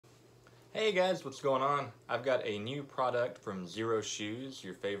Hey guys, what's going on? I've got a new product from Xero Shoes,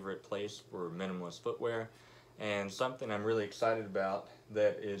 your favorite place for minimalist footwear, and something I'm really excited about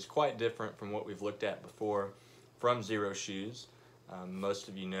that is quite different from what we've looked at before from Xero Shoes. Most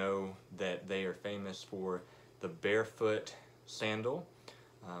of you know that they are famous for the barefoot sandal.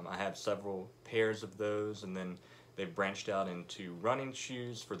 I have several pairs of those, and then they've branched out into running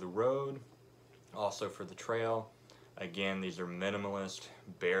shoes for the road, also for the trail. Again, these are minimalist,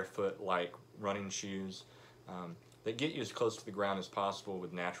 barefoot-like running shoes that get you as close to the ground as possible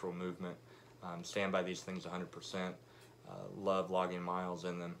with natural movement. Stand by these things 100%. Love logging miles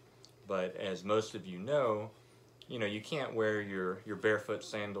in them. But as most of you know, you can't wear your barefoot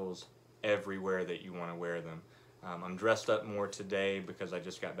sandals everywhere that you want to wear them. I'm dressed up more today because I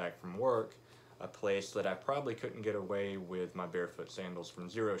just got back from work, a place that I probably couldn't get away with my barefoot sandals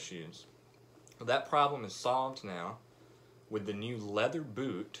from Xero Shoes. Well, that problem is solved now with the new leather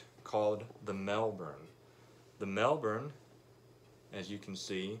boot called the Melbourne. The Melbourne, as you can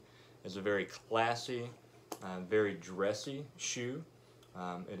see, is a very classy, very dressy shoe.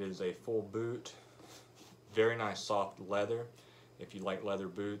 It is a full boot, very nice soft leather if you like leather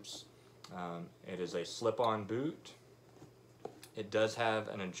boots. It is a slip-on boot. It does have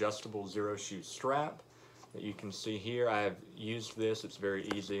an adjustable Xero Shoe strap that you can see here. I have used this, it's very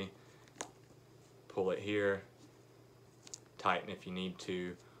easy. Pull it here, tighten if you need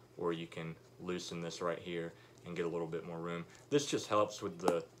to, or you can loosen this right here and get a little bit more room. This just helps with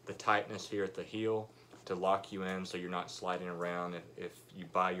the tightness here at the heel to lock you in so you're not sliding around if you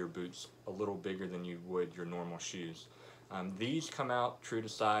buy your boots a little bigger than you would your normal shoes. These come out true to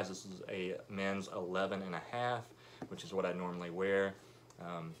size. This is a men's 11.5, which is what I normally wear.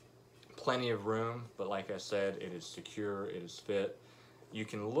 Plenty of room, but like I said, it is secure, it is fit. You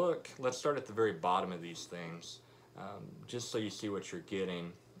can look, let's start at the very bottom of these things, just so you see what you're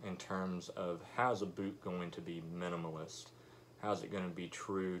getting in terms of how's a boot going to be minimalist. How's it going to be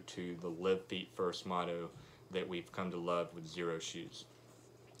true to the live feet first motto that we've come to love with Xero Shoes.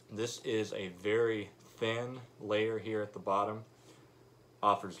 This is a very thin layer here at the bottom,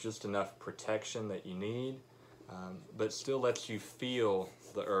 offers just enough protection that you need, but still lets you feel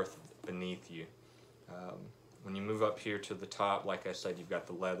the earth beneath you. When you move up here to the top, like I said, you've got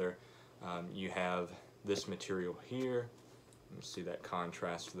the leather. You have this material here. You see that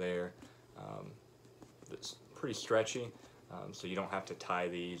contrast there. It's pretty stretchy, so you don't have to tie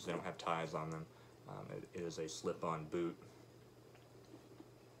these. They don't have ties on them. It is a slip-on boot.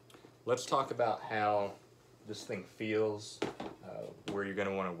 Let's talk about how this thing feels, where you're going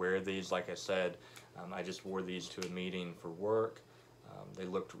to want to wear these. Like I said, I just wore these to a meeting for work. They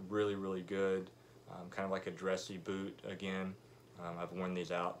looked really, really good. Kind of like a dressy boot again. I've worn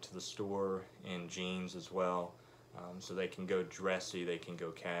these out to the store in jeans as well. So they can go dressy, they can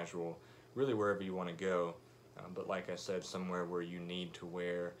go casual, really wherever you want to go. But like I said, somewhere where you need to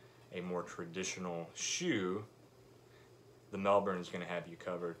wear a more traditional shoe, the Melbourne is going to have you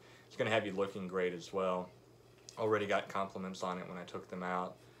covered. It's going to have you looking great as well. Already got compliments on it when I took them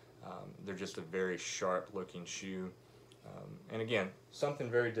out. They're just a very sharp looking shoe. And again, something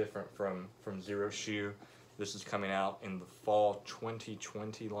very different from Xero Shoe. This is coming out in the fall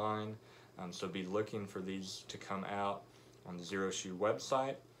 2020 line, so be looking for these to come out on the Xero Shoe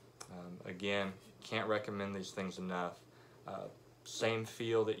website. Again, can't recommend these things enough. Same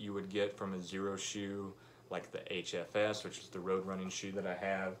feel that you would get from a Xero Shoe like the HFS, which is the road running shoe that I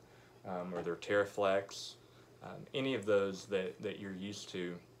have, or their Terraflex, any of those that you're used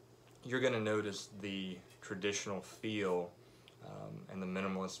to. You're going to notice the traditional feel and the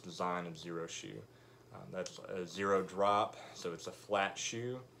minimalist design of Xero Shoe. That's a zero drop, so it's a flat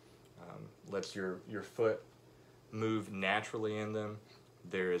shoe. Lets your foot move naturally in them.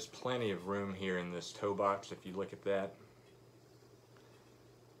 There is plenty of room here in this toe box if you look at that.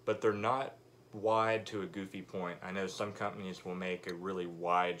 But they're not wide to a goofy point. I know some companies will make a really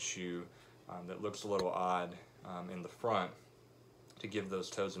wide shoe that looks a little odd in the front to give those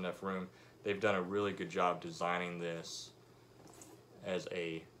toes enough room. They've done a really good job designing this as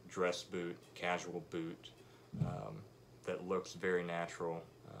a dress boot, casual boot that looks very natural,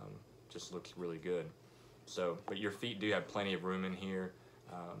 just looks really good. So, but your feet do have plenty of room in here.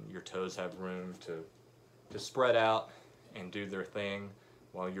 Your toes have room to spread out and do their thing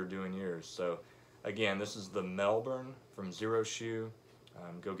while you're doing yours. So again, this is the Melbourne from Xero Shoe.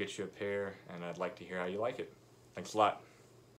 Go get you a pair, and I'd like to hear how you like it. Thanks a lot.